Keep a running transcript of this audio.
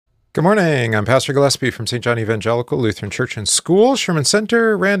Good morning. I'm Pastor Gillespie from St. John Evangelical Lutheran Church and School, Sherman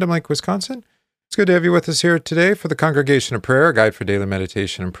Center, Random Lake, Wisconsin. It's good to have you with us here today for the Congregation of Prayer, a guide for daily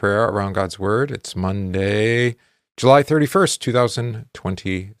meditation and prayer around God's Word. It's Monday, July 31st,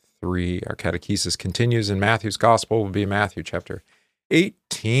 2023. Our catechesis continues in Matthew's Gospel. We'll be in Matthew chapter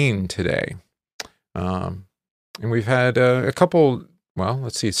 18 today. And we've had a couple,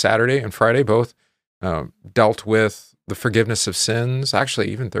 Saturday and Friday both dealt with the forgiveness of sins,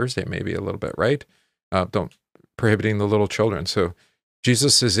 actually even Thursday maybe a little bit, right? Don't prohibiting the little children. So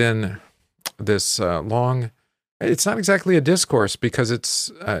Jesus is in this long, it's not exactly a discourse because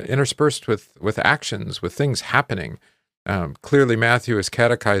it's interspersed with actions, with things happening. Clearly Matthew is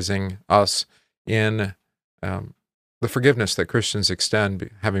catechizing us in the forgiveness that Christians extend,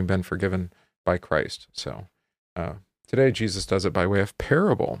 having been forgiven by Christ. So today Jesus does it by way of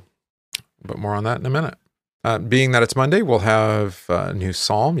parable, but more on that in a minute. Being that it's Monday, we'll have a new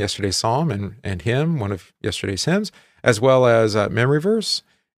psalm, yesterday's psalm, and hymn, one of yesterday's hymns, as well as memory verse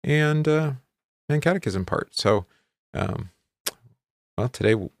and catechism part. So,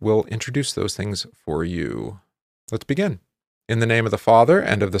 today we'll introduce those things for you. Let's begin. In the name of the Father,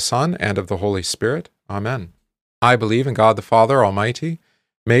 and of the Son, and of the Holy Spirit. Amen. I believe in God the Father Almighty,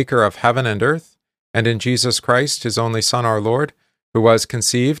 maker of heaven and earth, and in Jesus Christ, his only Son, our Lord, who was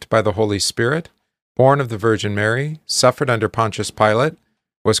conceived by the Holy Spirit, born of the Virgin Mary, suffered under Pontius Pilate,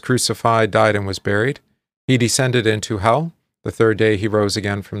 was crucified, died, and was buried. He descended into hell. The third day he rose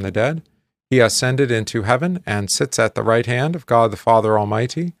again from the dead. He ascended into heaven and sits at the right hand of God the Father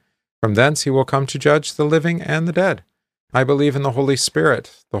Almighty. From thence he will come to judge the living and the dead. I believe in the Holy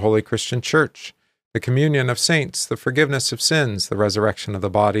Spirit, the holy Christian Church, the communion of saints, the forgiveness of sins, the resurrection of the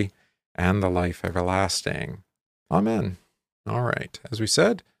body, and the life everlasting. Amen. All right, as we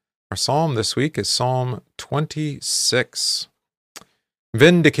said, our psalm this week is Psalm 26.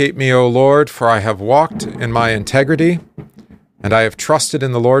 Vindicate me, O Lord, for I have walked in my integrity, and I have trusted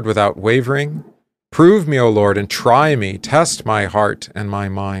in the Lord without wavering. Prove me, O Lord, and try me. Test my heart and my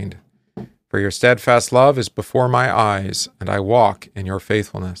mind. For your steadfast love is before my eyes, and I walk in your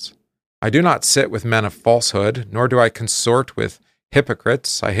faithfulness. I do not sit with men of falsehood, nor do I consort with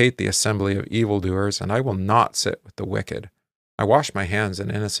hypocrites. I hate the assembly of evildoers, and I will not sit with the wicked. I wash my hands in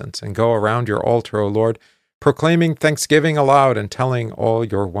innocence and go around your altar, O Lord, proclaiming thanksgiving aloud and telling all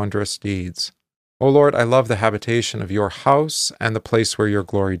your wondrous deeds. O Lord, I love the habitation of your house and the place where your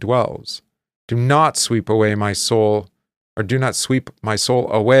glory dwells. Do not sweep my soul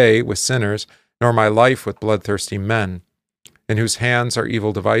away with sinners, nor my life with bloodthirsty men, in whose hands are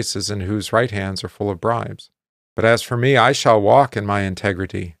evil devices and whose right hands are full of bribes. But as for me, I shall walk in my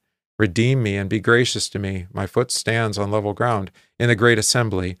integrity. Redeem me and be gracious to me. My foot stands on level ground. In the great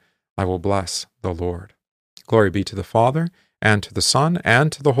assembly, I will bless the Lord. Glory be to the Father, and to the Son,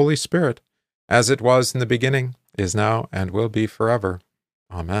 and to the Holy Spirit, as it was in the beginning, is now, and will be forever.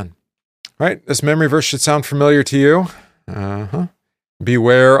 Amen. All right, this memory verse should sound familiar to you.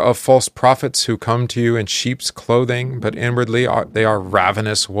 Beware of false prophets who come to you in sheep's clothing, but inwardly they are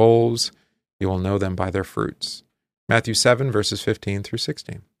ravenous wolves. You will know them by their fruits. Matthew 7, verses 15 through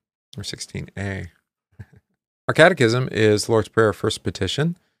 16. Or 16a. Our catechism is the Lord's Prayer, first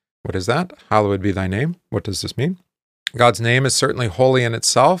petition. What is that? Hallowed be thy name. What does this mean? God's name is certainly holy in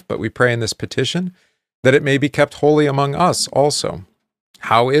itself, but we pray in this petition that it may be kept holy among us also.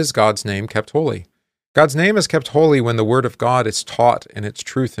 How is God's name kept holy? God's name is kept holy when the Word of God is taught in its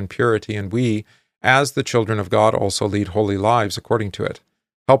truth and purity, and we, as the children of God, also lead holy lives according to it.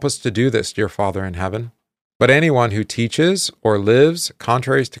 Help us to do this, dear Father in heaven. But anyone who teaches or lives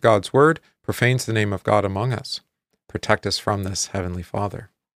contrary to God's word profanes the name of God among us. Protect us from this, Heavenly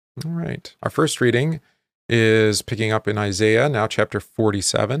Father. All right. Our first reading is picking up in Isaiah, now chapter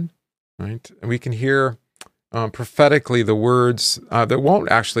 47. Right? And we can hear prophetically the words that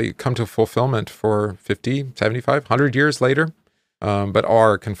won't actually come to fulfillment for 50, 75, 100 years later, but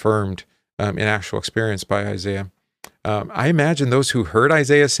are confirmed in actual experience by Isaiah. I imagine those who heard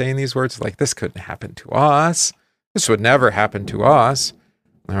Isaiah saying these words, like, this couldn't happen to us. This would never happen to us.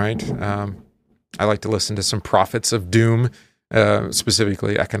 All right. I like to listen to some prophets of doom,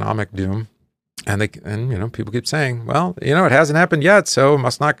 specifically economic doom. And people keep saying, well, it hasn't happened yet, so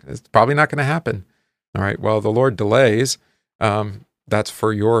it's probably not going to happen. All right. Well, the Lord delays. That's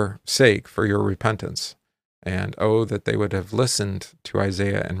for your sake, for your repentance. And oh, that they would have listened to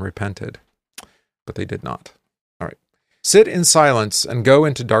Isaiah and repented. But they did not. All right. Sit in silence and go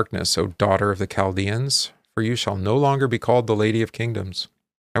into darkness, O daughter of the Chaldeans, for you shall no longer be called the Lady of Kingdoms.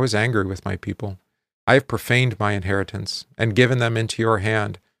 I was angry with my people. I have profaned my inheritance and given them into your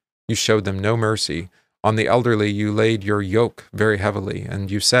hand. You showed them no mercy, On the elderly you laid your yoke very heavily, and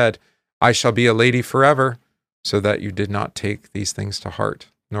you said, I shall be a lady forever, so that you did not take these things to heart,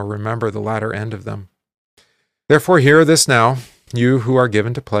 nor remember the latter end of them. Therefore hear this now, you who are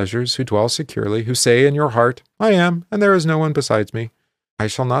given to pleasures, who dwell securely, who say in your heart, I am, and there is no one besides me. I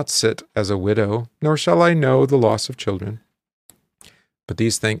shall not sit as a widow, nor shall I know the loss of children. But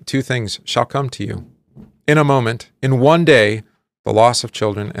these two things shall come to you. In a moment, in one day, the loss of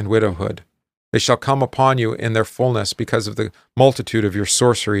children and widowhood. They shall come upon you in their fullness because of the multitude of your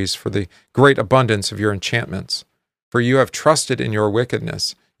sorceries, for the great abundance of your enchantments. For you have trusted in your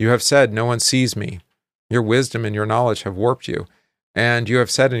wickedness. You have said, no one sees me. Your wisdom and your knowledge have warped you. And you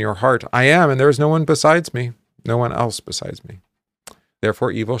have said in your heart, I am, and there is no one besides me, no one else besides me.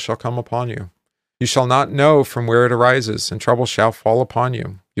 Therefore evil shall come upon you. You shall not know from where it arises, and trouble shall fall upon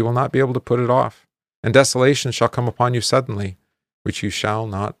you. You will not be able to put it off. And desolation shall come upon you suddenly, which you shall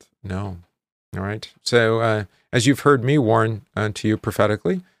not know. All right. So as you've heard me warn to you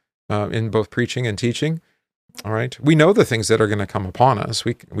prophetically, in both preaching and teaching, all right, we know the things that are going to come upon us.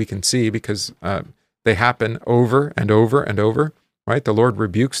 We can see because they happen over and over and over, right? The Lord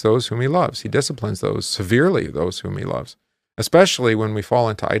rebukes those whom he loves. He disciplines those severely, those whom he loves, especially when we fall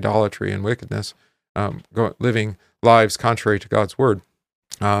into idolatry and wickedness, living lives contrary to God's word.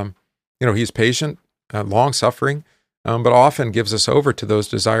 He's patient, long-suffering, but often gives us over to those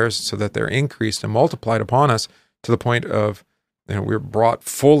desires so that they're increased and multiplied upon us to the point of we're brought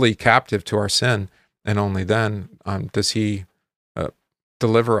fully captive to our sin, and only then does he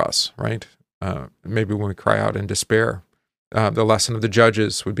deliver us, right? Maybe when we cry out in despair. The lesson of the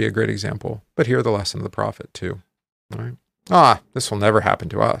judges would be a great example, but here the lesson of the prophet too. All right. This will never happen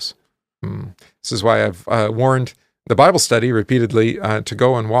to us. This is why I've warned the Bible study repeatedly to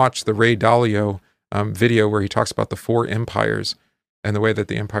go and watch the Ray Dalio video where he talks about the four empires and the way that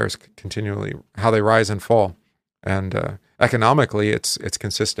the empires continually, how they rise and fall. And economically, it's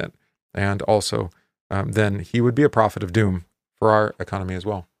consistent. And also, then he would be a prophet of doom for our economy as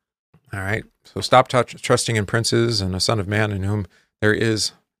well. All right. So stop trusting in princes and a son of man in whom there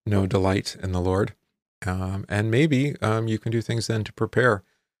is no delight in the Lord. And maybe you can do things then to prepare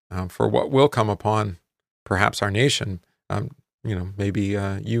for what will come upon perhaps our nation. Maybe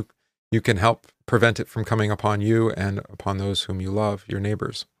you can help prevent it from coming upon you and upon those whom you love, your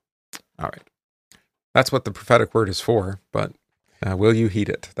neighbors. All right. That's what the prophetic word is for, but will you heed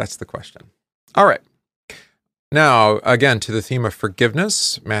it? That's the question. All right. Now, again, to the theme of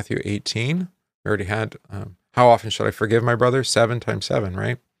forgiveness, Matthew 18. We already had, how often should I forgive my brother? 7 times 7,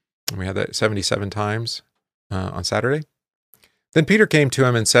 right? And we had that 77 times on Saturday. Then Peter came to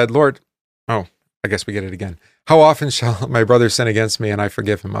him and said, Lord, I guess we get it again. How often shall my brother sin against me and I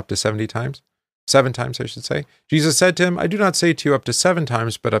forgive him? Up to 70 times? 7 times, I should say. Jesus said to him, I do not say to you up to 7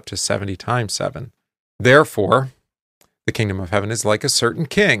 times, but up to 70 times 7. Therefore, the kingdom of heaven is like a certain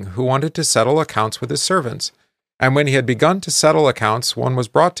king who wanted to settle accounts with his servants. And when he had begun to settle accounts, one was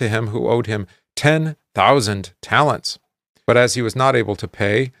brought to him who owed him 10,000 talents. But as he was not able to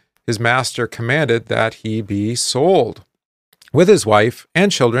pay, his master commanded that he be sold, with his wife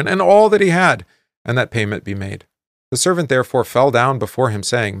and children and all that he had, and that payment be made. The servant therefore fell down before him,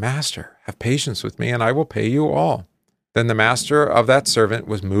 saying, Master, have patience with me, and I will pay you all. Then the master of that servant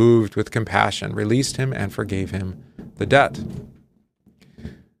was moved with compassion, released him, and forgave him the debt.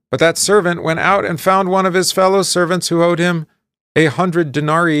 But that servant went out and found one of his fellow servants who owed him 100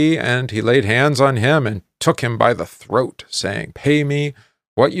 denarii, and he laid hands on him and took him by the throat, saying, Pay me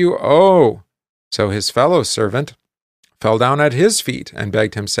what you owe. So his fellow servant fell down at his feet and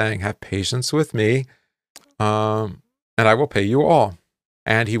begged him, saying, Have patience with me, and I will pay you all.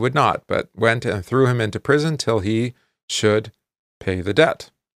 And he would not, but went and threw him into prison till he should pay the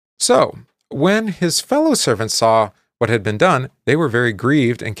debt. So when his fellow servants saw what had been done, they were very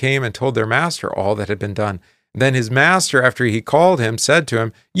grieved and came and told their master all that had been done. Then his master, after he called him, said to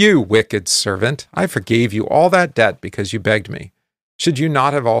him, You wicked servant, I forgave you all that debt because you begged me. Should you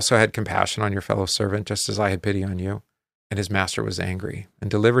not have also had compassion on your fellow servant, just as I had pity on you? And his master was angry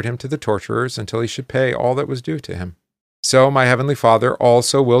and delivered him to the torturers until he should pay all that was due to him. So my heavenly Father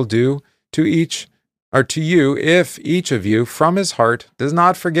also will do to you if each of you from his heart does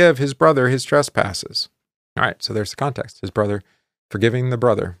not forgive his brother his trespasses. All right, so there's the context. His brother forgiving the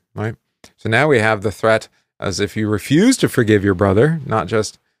brother, right? So now we have the threat as if you refuse to forgive your brother, not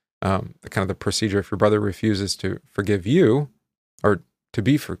just the procedure if your brother refuses to forgive you, or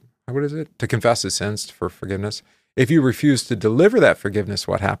to confess his sins for forgiveness. If you refuse to deliver that forgiveness,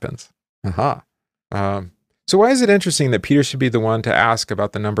 what happens? So why is it interesting that Peter should be the one to ask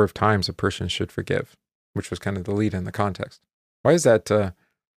about the number of times a person should forgive, which was kind of the lead in the context? Why is that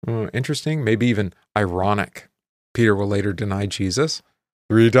Interesting, maybe even ironic. Peter will later deny Jesus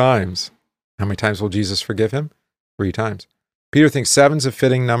 3 times. How many times will Jesus forgive him? 3 times. Peter thinks 7's a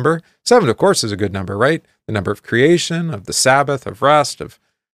fitting number. 7, of course, is a good number, right? The number of creation, of the Sabbath, of rest, of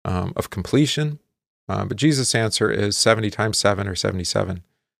completion. But Jesus' answer is 70 times 7 or 77,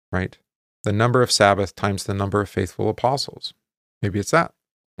 right? The number of Sabbath times the number of faithful apostles. Maybe it's that.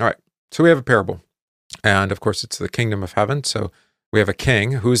 All right, so we have a parable. And of course, it's the kingdom of heaven. So we have a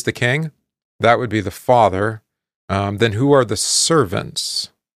king. Who's the king? That would be the Father. Then who are the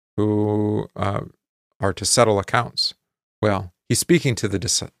servants who are to settle accounts? Well, he's speaking to the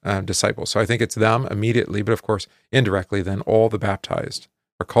disciples. So I think it's them immediately, but of course, indirectly, then all the baptized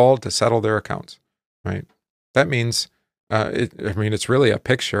are called to settle their accounts, right? That means, it's really a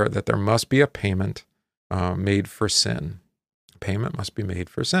picture that there must be a payment made for sin. Payment must be made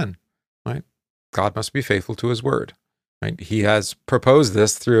for sin, right? God must be faithful to his word, right? He has proposed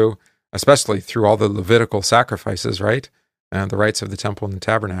this especially through all the Levitical sacrifices, right? And the rites of the temple and the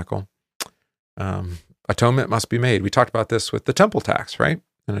tabernacle. Atonement must be made. We talked about this with the temple tax, right?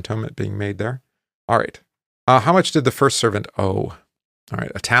 An atonement being made there. All right. How much did the first servant owe? All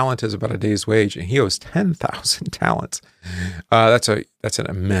right. A talent is about a day's wage, and he owes 10,000 talents. That's an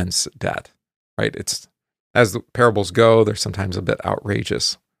immense debt, right? It's, as the parables go, they're sometimes a bit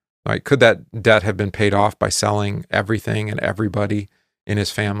outrageous. All right. Could that debt have been paid off by selling everything and everybody in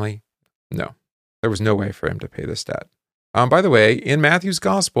his family? No. There was no way for him to pay this debt. By the way, in Matthew's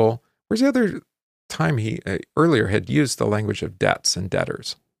gospel, where's the other time he earlier had used the language of debts and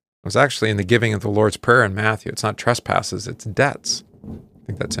debtors? It was actually in the giving of the Lord's Prayer in Matthew. It's not trespasses, it's debts. I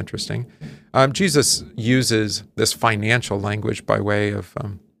think that's interesting. Jesus uses this financial language by way of,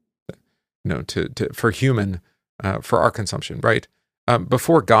 for human, for our consumption, right?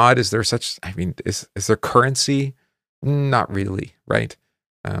 Before God, is there is there currency? Not really, right?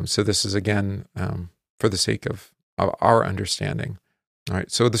 So this is, again, for the sake of our understanding. All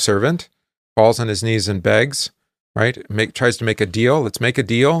right, so the servant falls on his knees and begs, right? Tries to make a deal. Let's make a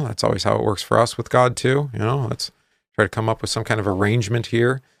deal. That's always how it works for us with God too. Let's try to come up with some kind of arrangement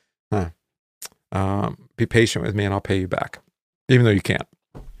here. Be patient with me and I'll pay you back, even though you can't.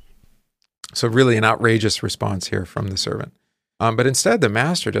 So really an outrageous response here from the servant. But instead, the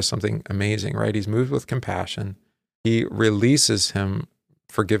master does something amazing, right? He's moved with compassion. He releases him,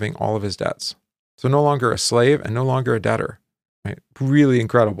 forgiving all of his debts. So no longer a slave and no longer a debtor, right? Really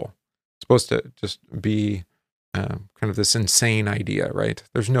incredible. It's supposed to just be kind of this insane idea, right?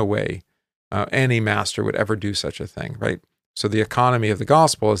 There's no way any master would ever do such a thing, right? So the economy of the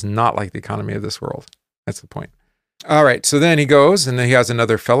gospel is not like the economy of this world. That's the point. All right, so then he goes and then he has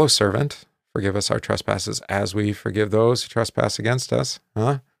another fellow servant. Forgive us our trespasses as we forgive those who trespass against us.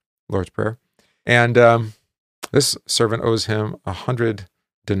 Lord's Prayer. And this servant owes him 100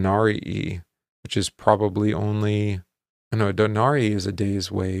 denarii, which is probably only, a denarii is a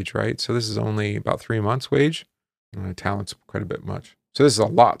day's wage, right? So this is only about 3 months' wage. Talents quite a bit much. So this is a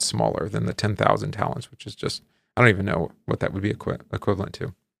lot smaller than the 10,000 talents, which is just, I don't even know what that would be equivalent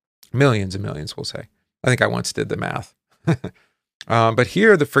to. Millions and millions, we'll say. I think I once did the math. But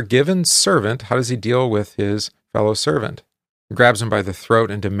here, the forgiven servant, how does he deal with his fellow servant? He grabs him by the throat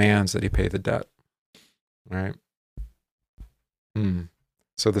and demands that he pay the debt. All right.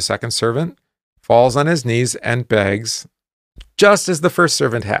 So the second servant falls on his knees and begs, just as the first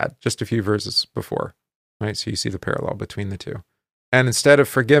servant had, just a few verses before. Right? So you see the parallel between the two. And instead of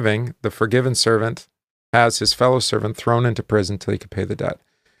forgiving, the forgiven servant has his fellow servant thrown into prison till he could pay the debt.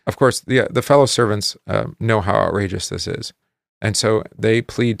 Of course, the fellow servants know how outrageous this is. And so they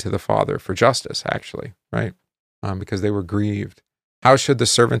plead to the Father for justice, actually, right? Because they were grieved. How should the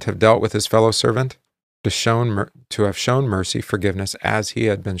servant have dealt with his fellow servant? To have shown mercy, forgiveness, as he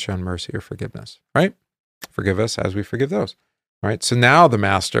had been shown mercy or forgiveness, right? Forgive us as we forgive those, right? So now the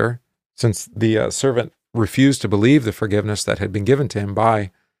master, since the servant refused to believe the forgiveness that had been given to him by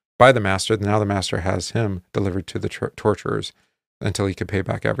the master, now the master has him delivered to the torturers until he could pay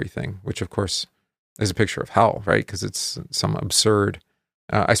back everything, which of course is a picture of hell, right? Because it's some absurd,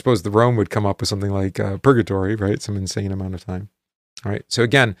 I suppose the Rome would come up with something like purgatory, right? Some insane amount of time. All right. So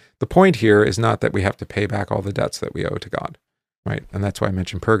again, the point here is not that we have to pay back all the debts that we owe to God, right? And that's why I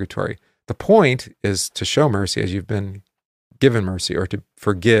mentioned purgatory. The point is to show mercy as you've been given mercy, or to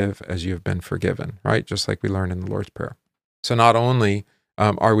forgive as you have been forgiven, right? Just like we learned in the Lord's Prayer. So not only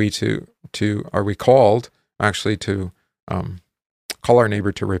are we called actually to call our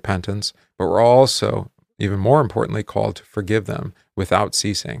neighbor to repentance, but we're also, even more importantly, called to forgive them without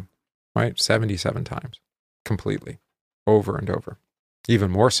ceasing, right? 77 times, completely, over and over.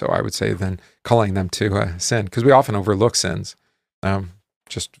 Even more so, I would say, than calling them to sin, because we often overlook sins.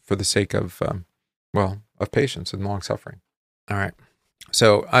 just for the sake of, of patience and long suffering. All right.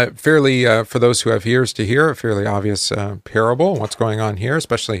 So fairly, for those who have ears to hear, a fairly obvious parable, what's going on here,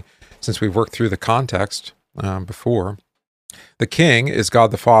 especially since we've worked through the context before. The king is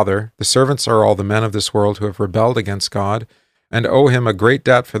God the Father. The servants are all the men of this world who have rebelled against God and owe him a great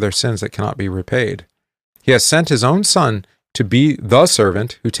debt for their sins that cannot be repaid. He has sent his own Son to be the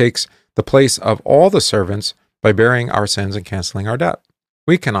servant who takes the place of all the servants by bearing our sins and canceling our debt.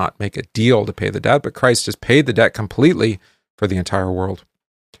 We cannot make a deal to pay the debt, but Christ has paid the debt completely for the entire world.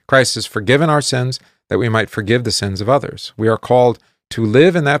 Christ has forgiven our sins that we might forgive the sins of others. We are called to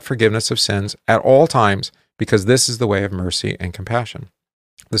live in that forgiveness of sins at all times because this is the way of mercy and compassion.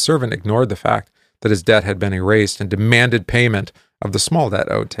 The servant ignored the fact that his debt had been erased and demanded payment of the small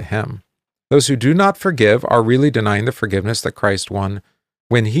debt owed to him. Those who do not forgive are really denying the forgiveness that Christ won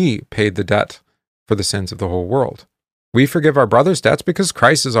when he paid the debt for the sins of the whole world. We forgive our brothers' debts because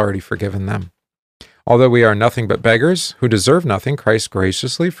Christ has already forgiven them. Although we are nothing but beggars who deserve nothing, Christ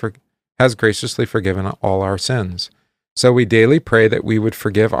has graciously forgiven all our sins. So we daily pray that we would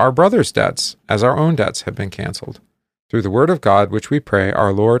forgive our brothers' debts as our own debts have been canceled. Through the word of God, which we pray,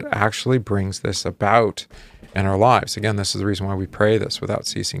 our Lord actually brings this about in our lives. Again, this is the reason why we pray this without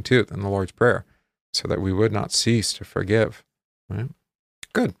ceasing to, in the Lord's Prayer, so that we would not cease to forgive. Right?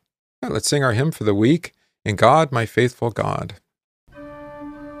 Good. All right, let's sing our hymn for the week, In God, My Faithful God.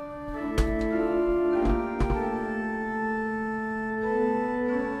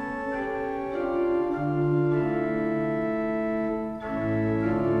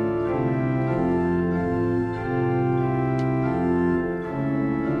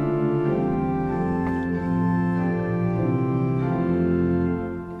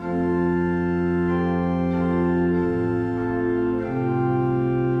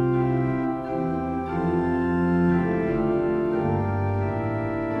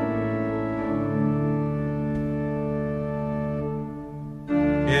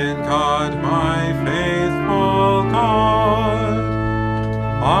 In God, my faithful God,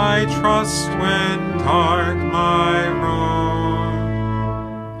 I trust when dark my road.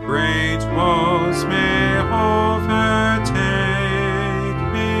 Great woes may overtake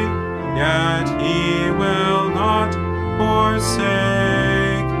me, yet He will not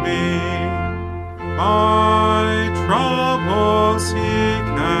forsake me. My troubles He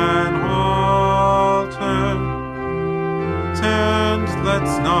can alter, and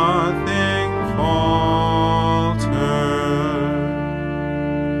lets nothing falter.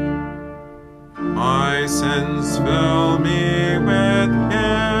 My sins fill me with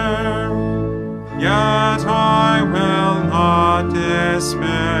care, yet I will not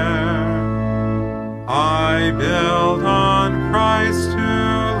despair. I build on Christ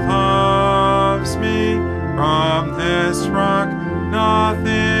who loves me. From this rock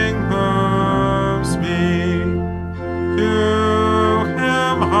nothing moves me. To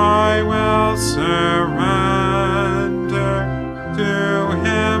Him I will surrender, to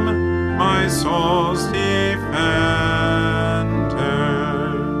Him my soul's defender.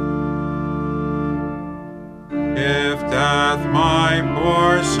 If death my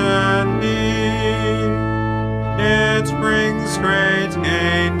portion be, it brings great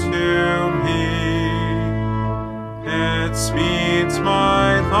gain to me. It speeds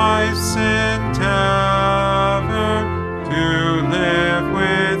my life's endeavor to live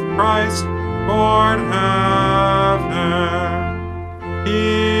with Christ forever.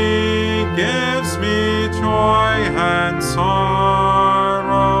 He gives me joy and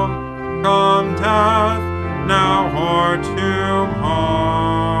sorrow, come death, now or tomorrow.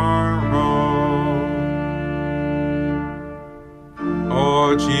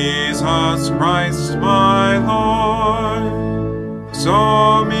 O Jesus Christ, my Lord,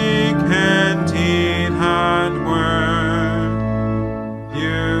 so meek in deed and word,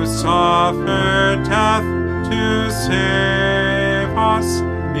 you suffered death to save us,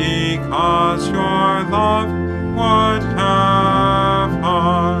 because your love would have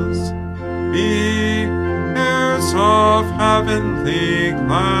us be heirs of heavenly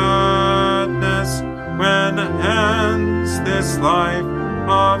gladness when ends this life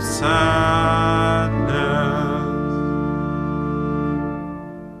of sadness.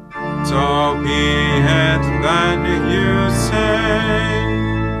 So be it then, you say,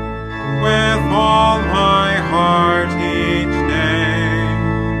 with all my heart each day.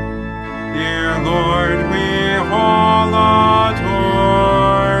 Dear Lord, we all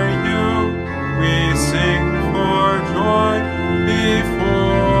adore you. We sing for joy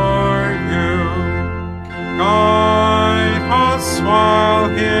before you. Guide us while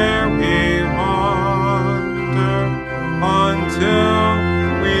here we wander, until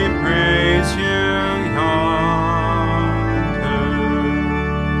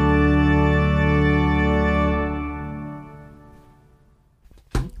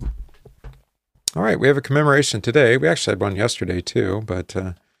All right, we have a commemoration today. We actually had one yesterday too, but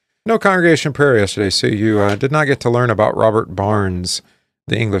no congregation prayer yesterday, so you did not get to learn about Robert Barnes,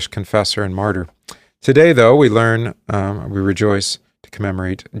 the English confessor and martyr. Today, though, we rejoice to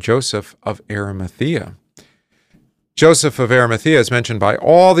commemorate Joseph of Arimathea. Joseph of Arimathea is mentioned by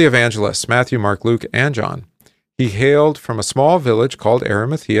all the evangelists, Matthew, Mark, Luke, and John. He hailed from a small village called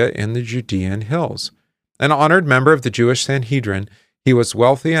Arimathea in the Judean hills. An honored member of the Jewish Sanhedrin, he was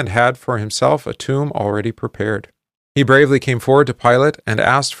wealthy and had for himself a tomb already prepared. He bravely came forward to Pilate and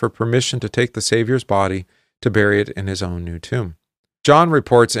asked for permission to take the Savior's body to bury it in his own new tomb. John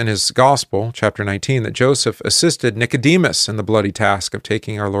reports in his Gospel, chapter 19, that Joseph assisted Nicodemus in the bloody task of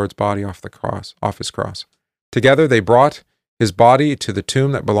taking our Lord's body off his cross. Together they brought his body to the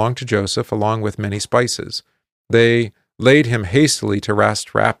tomb that belonged to Joseph, along with many spices. They laid him hastily to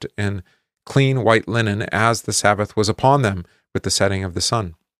rest, wrapped in clean white linen, as the Sabbath was upon them with the setting of the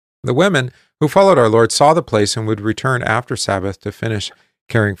sun. The women who followed our Lord saw the place and would return after Sabbath to finish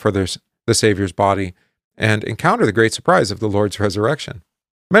caring for the Savior's body and encounter the great surprise of the Lord's resurrection.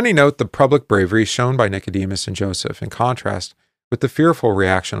 Many note the public bravery shown by Nicodemus and Joseph in contrast with the fearful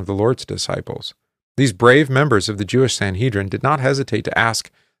reaction of the Lord's disciples. These brave members of the Jewish Sanhedrin did not hesitate to ask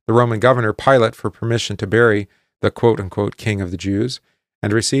the Roman governor Pilate for permission to bury the quote-unquote king of the Jews,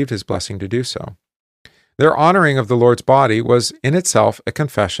 and received his blessing to do so. Their honoring of the Lord's body was in itself a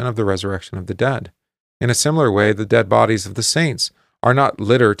confession of the resurrection of the dead. In a similar way, the dead bodies of the saints are not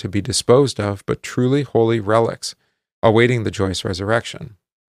litter to be disposed of, but truly holy relics, awaiting the joyous resurrection,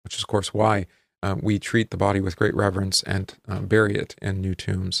 which is, of course, why we treat the body with great reverence and bury it in new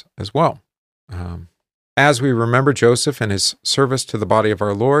tombs as well. As we remember Joseph and his service to the body of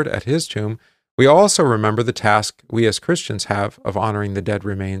our Lord at his tomb, we also remember the task we as Christians have of honoring the dead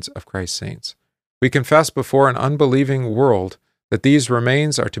remains of Christ's saints. We confess before an unbelieving world that these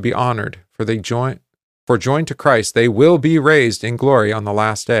remains are to be honored, for joined to Christ, they will be raised in glory on the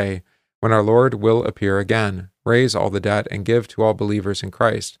last day, when our Lord will appear again, raise all the dead, and give to all believers in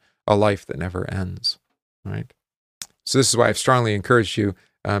Christ a life that never ends. Right? So this is why I've strongly encouraged you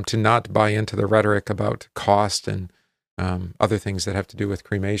to not buy into the rhetoric about cost and other things that have to do with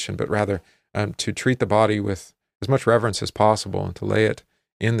cremation, but rather to treat the body with as much reverence as possible and to lay it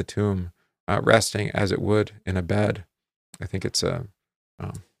in the tomb, resting as it would in a bed. I think it's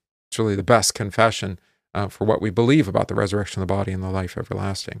really the best confession for what we believe about the resurrection of the body and the life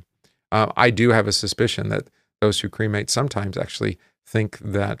everlasting. I do have a suspicion that those who cremate sometimes actually think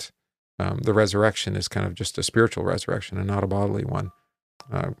that the resurrection is kind of just a spiritual resurrection and not a bodily one.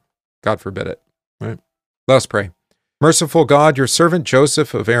 God forbid it. Right? Let us pray. Merciful God, your servant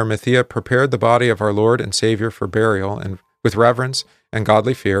Joseph of Arimathea prepared the body of our Lord and Savior for burial and with reverence and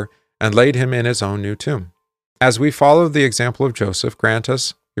godly fear, and laid him in his own new tomb. As we follow the example of Joseph, grant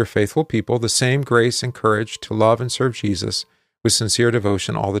us, your faithful people, the same grace and courage to love and serve Jesus with sincere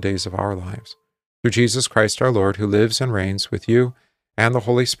devotion all the days of our lives. Through Jesus Christ our Lord, who lives and reigns with you and the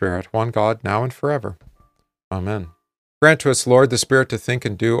Holy Spirit, one God, now and forever. Amen. Grant to us, Lord, the Spirit to think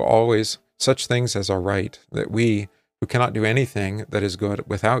and do always such things as are right, that we, who cannot do anything that is good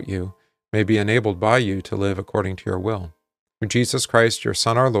without you, may be enabled by you to live according to your will. Through Jesus Christ, your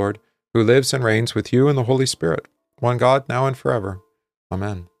Son, our Lord, who lives and reigns with you in the Holy Spirit, one God, now and forever.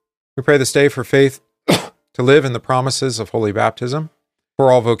 Amen. We pray this day for faith to live in the promises of holy baptism,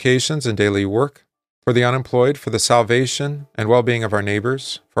 for all vocations and daily work, for the unemployed, for the salvation and well-being of our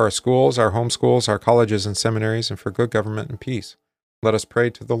neighbors, for our schools, our homeschools, our colleges and seminaries, and for good government and peace. Let us pray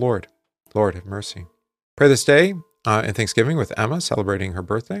to the Lord. Lord, have mercy. Pray this day in Thanksgiving with Emma, celebrating her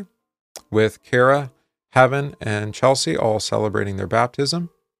birthday, with Kara, Heaven, and Chelsea, all celebrating their baptism,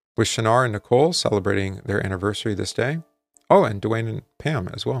 with Shinar and Nicole, celebrating their anniversary this day. Oh, and Dwayne and Pam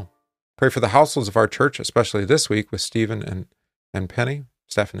as well. Pray for the households of our church, especially this week, with Stephen and Penny,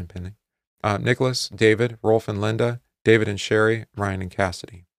 Stephen and Penny, Nicholas, David, Rolf and Linda, David and Sherry, Ryan and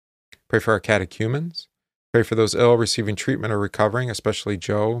Cassidy. Pray for our catechumens. Pray for those ill receiving treatment or recovering, especially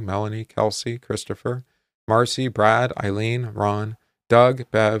Joe, Melanie, Kelsey, Christopher, Marcy, Brad, Eileen, Ron, Doug,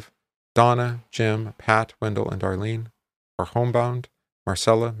 Bev, Donna, Jim, Pat, Wendell, and Darlene. Our homebound,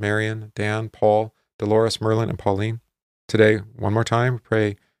 Marcella, Marion, Dan, Paul, Dolores, Merlin, and Pauline. Today, one more time,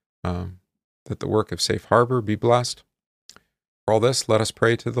 pray that the work of Safe Harbor be blessed. For all this, let us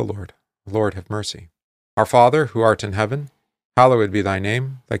pray to the Lord. Lord, have mercy. Our Father, who art in heaven, hallowed be thy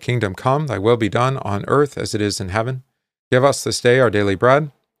name. Thy kingdom come, thy will be done on earth as it is in heaven. Give us this day our daily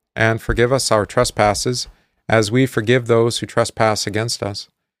bread, and forgive us our trespasses, as we forgive those who trespass against us.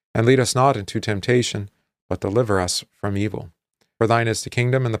 And lead us not into temptation, but deliver us from evil. For thine is the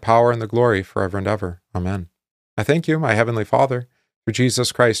kingdom, and the power, and the glory, forever and ever. Amen. I thank you, my heavenly Father, through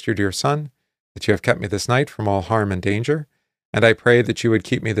Jesus Christ, your dear Son, that you have kept me this night from all harm and danger. And I pray that you would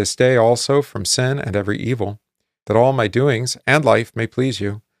keep me this day also from sin and every evil, that all my doings and life may please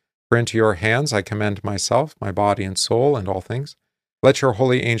you. For into your hands I commend myself, my body and soul, and all things. Let your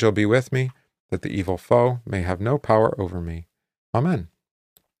holy angel be with me, that the evil foe may have no power over me. Amen.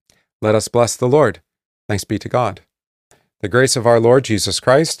 Let us bless the Lord. Thanks be to God. The grace of our Lord Jesus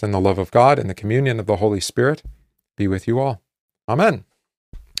Christ, and the love of God, and the communion of the Holy Spirit be with you all. Amen.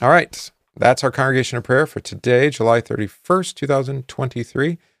 All right. That's our congregation of prayer for today, July 31st,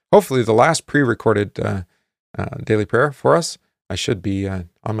 2023. Hopefully the last pre-recorded daily prayer for us. I should be on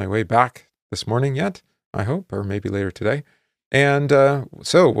my way back this morning yet, I hope, or maybe later today. And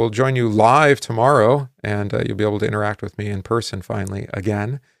so we'll join you live tomorrow, and you'll be able to interact with me in person finally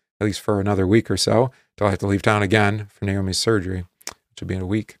again, at least for another week or so, till I have to leave town again for Naomi's surgery, which will be in a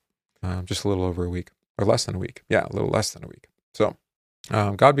week, just a little over a week, or less than a week. Yeah, a little less than a week. So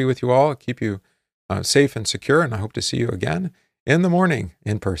God be with you all, keep you safe and secure, and I hope to see you again in the morning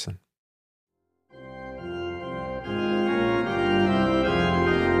in person.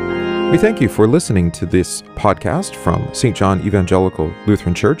 We thank you for listening to this podcast from St. John Evangelical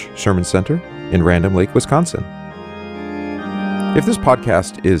Lutheran Church Sherman Center in Random Lake, Wisconsin. If this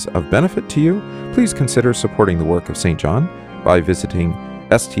podcast is of benefit to you, please consider supporting the work of St. John by visiting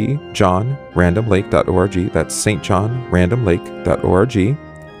stjohnrandomlake.org. That's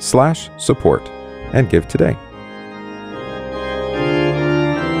stjohnrandomlake.org/support, and give today.